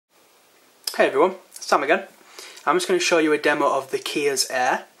Hey everyone, it's Sam again. I'm just going to show you a demo of the Kies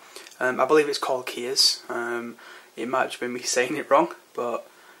Air. I believe it's called Kies. It might have been me saying it wrong, but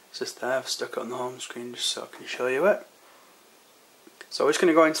it's just there. I've stuck it on the home screen just so I can show you it. So we're just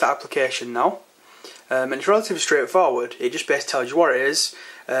going to go into the application now. And it's relatively straightforward. It just basically tells you what it is.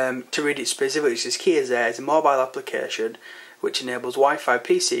 To read it specifically, it says Kies Air is a mobile application which enables Wi-Fi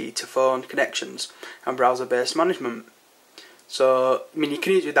PC to phone connections and browser-based management. So, I mean, you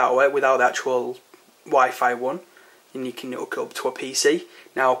can use it that way without the actual Wi-Fi one, and you can hook it up to a PC.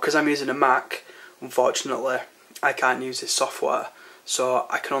 Now, because I'm using a Mac, unfortunately, I can't use this software, so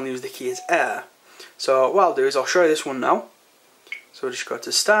I can only use the Kies Air. So, what I'll do is I'll show you this one now. So, we'll just go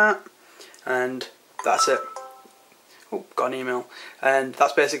to Start, and that's it. Oh, got an email. And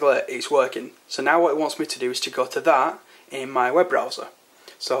that's basically it, it's working. So now what it wants me to do is to go to that in my web browser.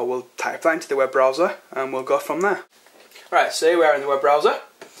 So we'll type that into the web browser, and we'll go from there. Right, so here we are in the web browser.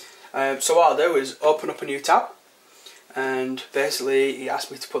 So what I'll do is open up a new tab, and basically he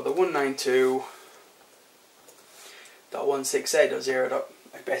asked me to put the 192.168.0.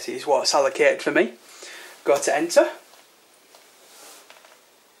 Basically is what's allocated for me. Go to enter.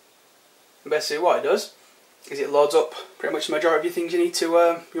 And basically what it does is it loads up pretty much the majority of your things you need to you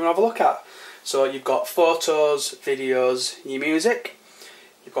want to have a look at. So you've got photos, videos, your music,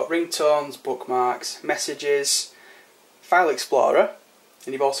 you've got ringtones, bookmarks, messages, File Explorer,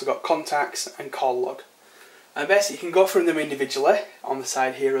 and you've also got contacts and call log. And basically you can go through them individually on the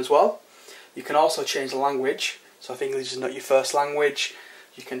side here as well. You can also change the language, so if English is not your first language,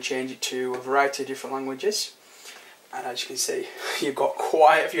 you can change it to a variety of different languages. And as you can see, you've got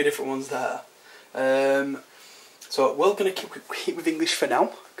quite a few different ones there. So we're going to keep with English for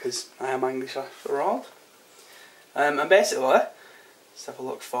now, because I am English after all. And basically, let's have a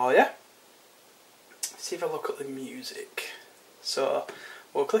look for you. See if I look at the music. So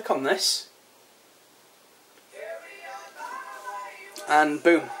we'll click on this, and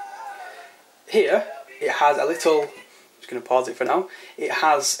boom. Here it has a little. I'm just going to pause it for now. It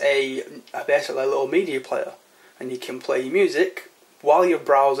has basically a little media player, and you can play your music while you're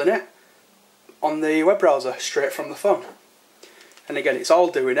browsing it on the web browser straight from the phone. And again, it's all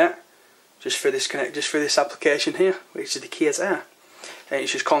doing it just for this application here, which is the Kies Air. And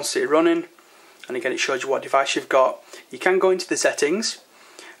it's just constantly running. And again, it shows you what device you've got. You can go into the settings,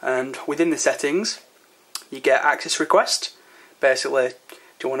 and within the settings you get access request. Basically, do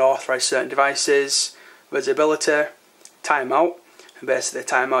you want to authorize certain devices, visibility, timeout, and basically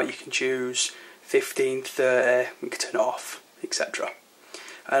timeout you can choose 15, 30, you can turn it off, etc.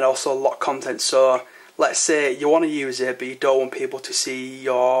 And also lock content. So let's say you want to use it but you don't want people to see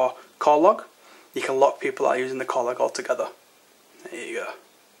your call log, you can lock people out using the call log altogether. There you go.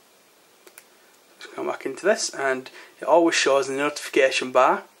 Let's come back into this, and it always shows in the notification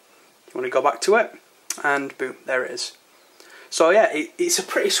bar. You want to go back to it, and boom, there it is. So yeah, it's a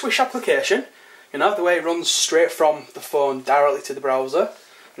pretty swish application. You know, the way it runs straight from the phone directly to the browser.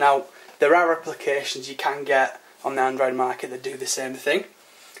 Now, there are applications you can get on the Android market that do the same thing,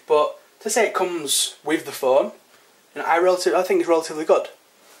 but to say it comes with the phone, you know, I think it's relatively good.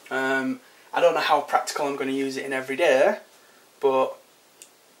 I don't know how practical I'm going to use it in every day, but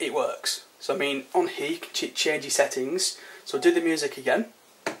it works. So I mean, on here you can change your settings. So do the music again.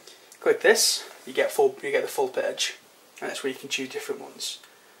 Click this, you get the full page, and that's where you can choose different ones.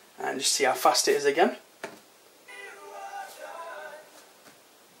 And just see how fast it is again.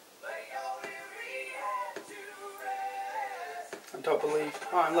 I don't believe.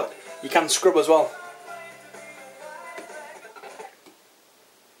 Oh, and look, you can scrub as well.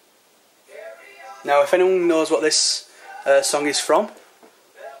 Now, if anyone knows what this song is from,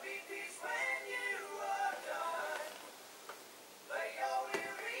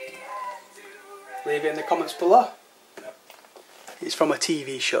 leave it in the comments below. It's from a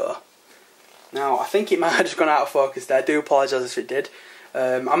TV show. Now, I think it might have just gone out of focus there. I do apologise if it did.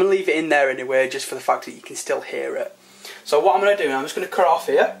 I'm going to leave it in there anyway, just for the fact that you can still hear it. So what I'm going to do now, I'm just going to cut off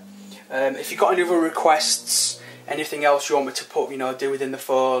here. If you've got any other requests, anything else you want me to put, do within the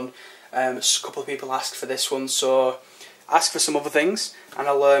phone, a couple of people asked for this one, so ask for some other things, and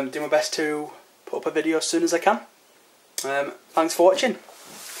I'll do my best to put up a video as soon as I can. Thanks for watching.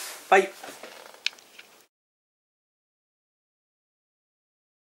 Bye.